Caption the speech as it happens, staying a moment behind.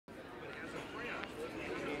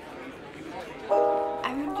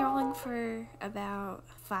for about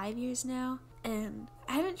 5 years now, and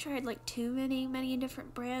I haven't tried like too many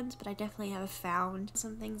different brands, but I definitely have found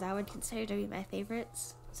some things I would consider to be my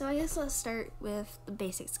favorites. So I guess let's start with the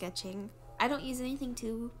basic sketching. I don't use anything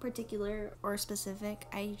too particular or specific.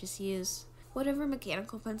 I just use whatever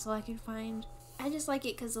mechanical pencil I can find. I just like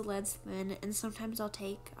it because the lead's thin, and sometimes I'll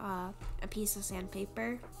take a piece of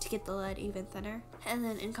sandpaper to get the lead even thinner. And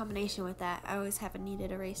then in combination with that, I always have a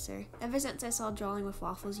kneaded eraser. Ever since I saw Drawing with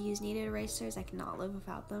Waffles use kneaded erasers, I cannot live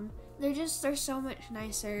without them. They're so much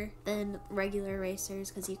nicer than regular erasers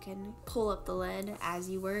because you can pull up the lead as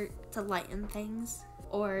you work to lighten things.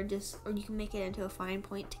 Or you can make it into a fine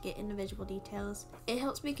point to get individual details. It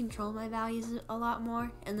helps me control my values a lot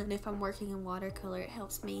more, and then if I'm working in watercolor, it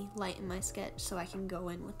helps me lighten my sketch so I can go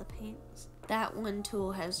in with the paints. That one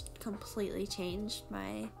tool has completely changed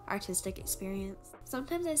my artistic experience.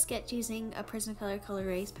 Sometimes I sketch using a Prismacolor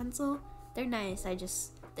Col-Erase pencil. They're nice,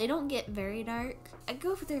 they don't get very dark. I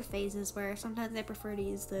go through phases where sometimes I prefer to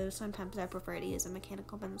use those, sometimes I prefer to use a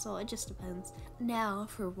mechanical pencil, it just depends. Now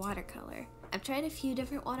for watercolor. I've tried a few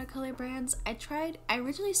different watercolor brands. I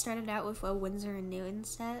originally started out with a Winsor and Newton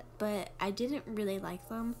set, but I didn't really like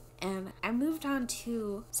them, and I moved on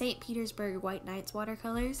to St. Petersburg White Nights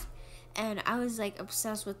watercolors, and I was like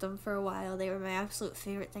obsessed with them for a while. They were my absolute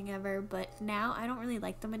favorite thing ever, but now I don't really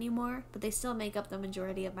like them anymore, but they still make up the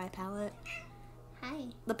majority of my palette. Hi.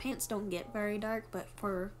 The paints don't get very dark, but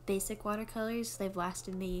for basic watercolors, they've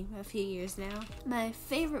lasted me a few years now. My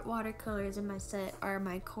favorite watercolors in my set are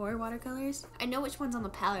my Qor Watercolors. I know which ones on the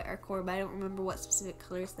palette are Qor, but I don't remember what specific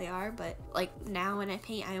colors they are, but like now when I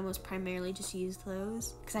paint, I almost primarily just use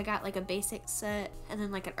those because I got like a basic set and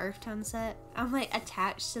then like an earth tone set. I'm like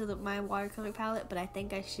attached to my watercolor palette, but I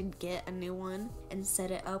think I should get a new one and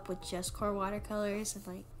set it up with just Qor Watercolors and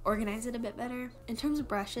like organize it a bit better. In terms of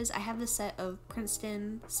brushes, I have the set of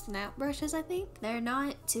Princeton snap brushes, I think. They're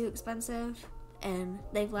not too expensive and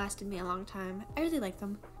they've lasted me a long time. I really like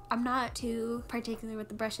them. I'm not too particular with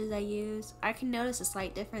the brushes I use. I can notice a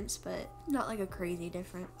slight difference, but not like a crazy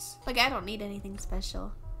difference. Like I don't need anything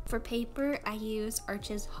special. For paper, I use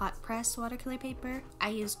Arch's hot press watercolor paper. I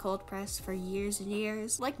used cold press for years and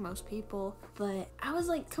years, like most people, but I was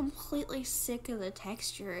like completely sick of the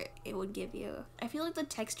texture it would give you. I feel like the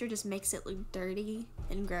texture just makes it look dirty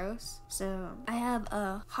and gross. So I have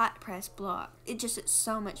a hot press block. It's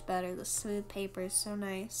so much better. The smooth paper is so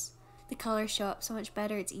nice. The colors show up so much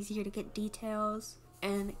better. It's easier to get details.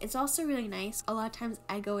 And it's also really nice. A lot of times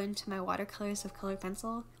I go into my watercolors with colored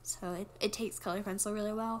pencil, so it takes colored pencil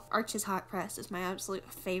really well. Arch's hot press is my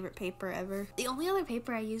absolute favorite paper ever. The only other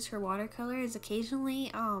paper I use for watercolor is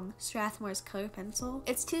occasionally Strathmore's colored pencil.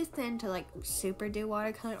 It's too thin to like super do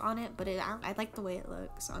watercolor on it, but I like the way it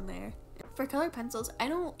looks on there. For color pencils, I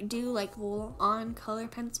don't do like full-on color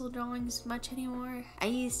pencil drawings much anymore. I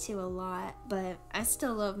used to a lot, but I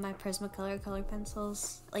still love my Prismacolor color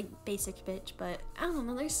pencils, like basic bitch, but I don't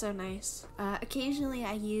know, they're so nice. Occasionally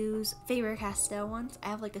I use Faber Castell ones. I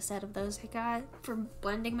have like a set of those I got. For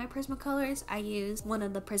blending my Prismacolors, I use one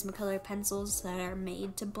of the Prismacolor pencils that are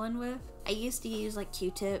made to blend with. I used to use like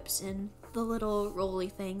Q-tips and the little rolly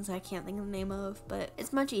things I can't think of the name of, but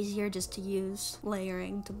it's much easier just to use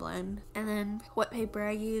layering to blend. And then what paper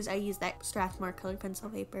I use that Strathmore colored pencil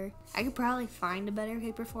paper. I could probably find a better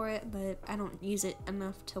paper for it, but I don't use it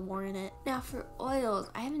enough to warrant it. Now for oils,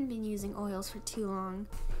 I haven't been using oils for too long,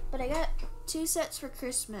 but I got 2 sets for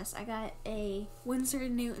Christmas. I got a Winsor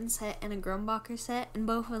and Newton set and a Grumbacher set, and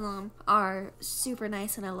both of them are super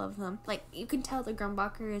nice and I love them. Like, you can tell the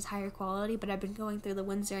Grumbacher is higher quality, but I've been going through the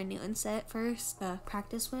Winsor and Newton set first to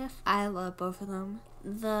practice with. I love both of them.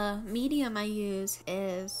 The medium I use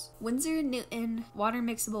is Winsor & Newton Water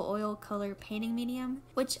Mixable Oil Color Painting Medium,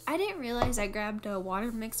 which I didn't realize I grabbed a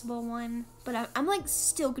water mixable one, but I'm like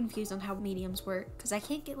still confused on how mediums work because I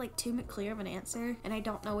can't get like too clear of an answer and I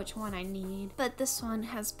don't know which one I need. But this one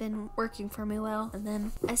has been working for me well. And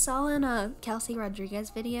then I saw in a Kelsey Rodriguez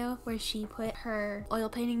video where she put her oil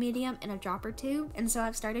painting medium in a dropper tube, and so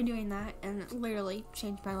I've started doing that and it literally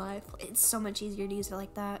changed my life. It's so much easier to use it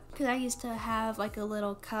like that because I used to have like a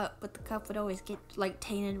little cup, but the cup would always get like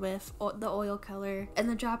tainted with the oil color, and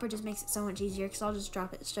the dropper just makes it so much easier because I'll just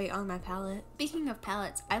drop it straight on my palette. Speaking of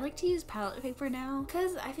palettes, I like to use palette paper now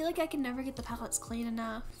because I feel like I can never get the palettes clean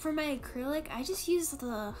enough. For my acrylic, I just use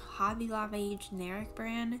the Hobby Lobby generic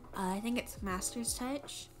brand. I think it's Master's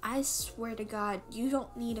Touch. I swear to God, you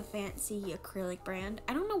don't need a fancy acrylic brand.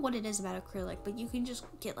 I don't know what it is about acrylic, but you can just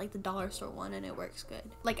get like the dollar store one and it works good.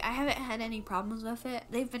 Like, I haven't had any problems with it.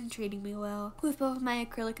 They've been treating me well. With both my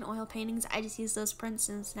acrylic and oil paintings, I just use those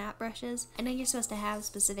Princeton snap brushes. I know you're supposed to have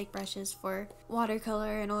specific brushes for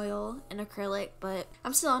watercolor and oil and acrylic, but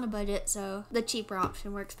I'm still on a budget, so the cheaper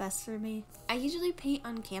option works best for me. I usually paint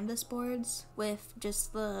on canvas boards with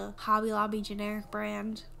just the Hobby Lobby generic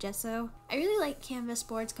brand gesso. I really like canvas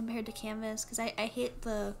boards compared to canvas because I hate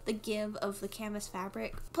the give of the canvas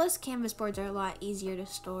fabric. Plus, canvas boards are a lot easier to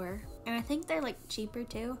store, and I think they're like cheaper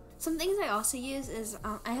too. Some things I also use is,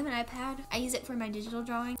 I have an iPad. I use it for my digital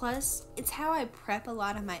drawing. Plus, it's how I prep a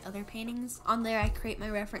lot of my other paintings. On there, I create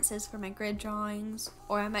my references for my grid drawings,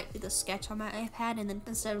 or I might do the sketch on my iPad, and then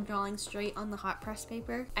instead of drawing straight on the hot press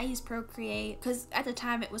paper, I use Procreate, because at the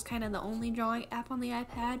time it was kind of the only drawing app on the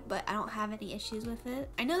iPad, but I don't have any issues with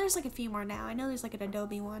it. I know there's like a few more now. I know there's like an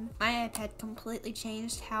Adobe one. My iPad completely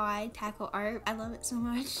changed how I tackle art. I love it so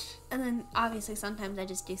much. And then obviously sometimes I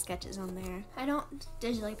just do sketches on there. I don't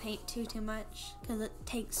digitally paint too much because it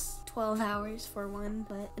takes 12 hours for one,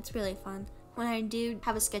 but it's really fun. When I do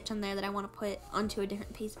have a sketch on there that I want to put onto a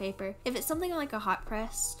different piece of paper, if it's something like a hot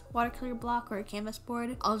pressed watercolor block or a canvas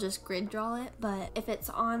board, I'll just grid draw it. But if it's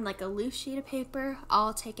on like a loose sheet of paper,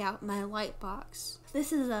 I'll take out my light box.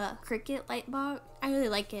 This is a Cricut light box. I really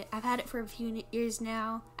like it. I've had it for a few years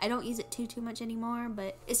now. I don't use it too much anymore,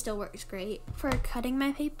 but it still works great. For cutting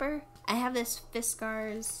my paper, I have this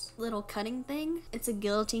Fiskars little cutting thing. It's a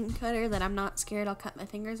guillotine cutter that I'm not scared I'll cut my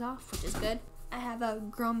fingers off, which is good. I have a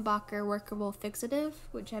Grumbacher workable fixative,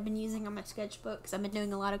 which I've been using on my sketchbook because I've been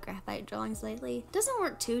doing a lot of graphite drawings lately. It doesn't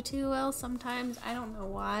work too well sometimes. I don't know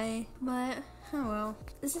why, but oh well.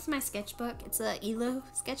 This is my sketchbook. It's a ELO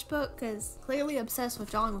sketchbook because clearly obsessed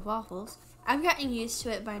with drawing with waffles. I've gotten used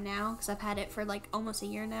to it by now because I've had it for like almost a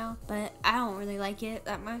year now, but I don't really like it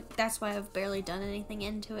that much. That's why I've barely done anything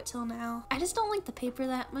into it till now. I just don't like the paper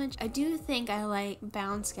that much. I do think I like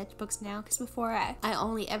bound sketchbooks now because before I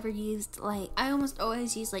only ever used I almost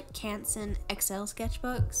always use like Canson XL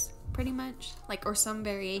sketchbooks. Pretty much, or some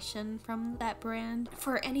variation from that brand.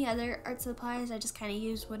 For any other art supplies, I just kind of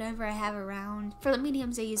use whatever I have around. For the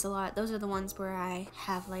mediums I use a lot, those are the ones where I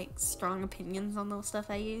have strong opinions on the stuff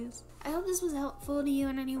I use. I hope this was helpful to you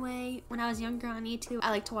in any way. When I was younger on YouTube, I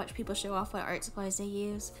like to watch people show off what art supplies they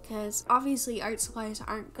use, because obviously art supplies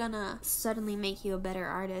aren't gonna suddenly make you a better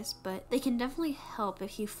artist, but they can definitely help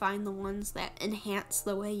if you find the ones that enhance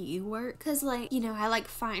the way you work. Because I like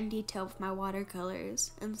fine detail with my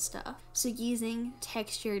watercolors and stuff. So using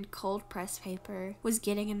textured cold press paper was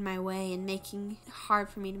getting in my way and making it hard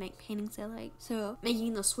for me to make paintings I like. So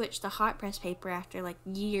making the switch to hot press paper after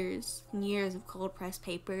years and years of cold press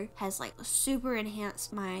paper has super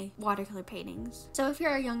enhanced my watercolor paintings. So if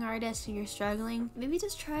you're a young artist and you're struggling, maybe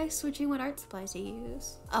just try switching what art supplies you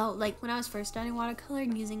use. Oh, when I was first starting watercolor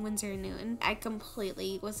and using Winsor & Newton, I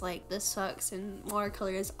completely was this sucks and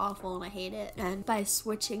watercolor is awful and I hate it. And by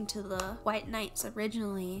switching to the White Nights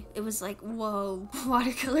originally, it was whoa,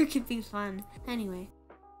 watercolor could be fun. Anyway,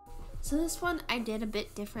 so this one I did a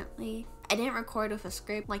bit differently. I didn't record with a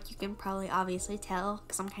script, you can probably obviously tell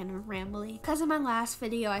because I'm kind of rambly. Because in my last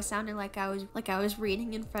video I sounded like I was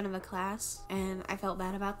reading in front of a class, and I felt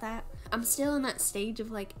bad about that. I'm still in that stage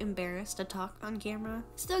of embarrassed to talk on camera.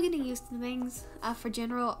 Still getting used to things. For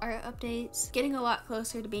general art updates, getting a lot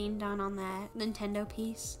closer to being done on that Nintendo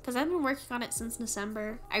piece. Because I've been working on it since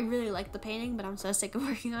December. I really like the painting, but I'm so sick of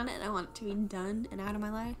working on it and I want it to be done and out of my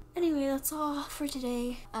life. Anyway, that's all for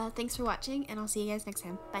today. Thanks for watching, and I'll see you guys next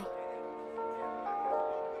time. Bye.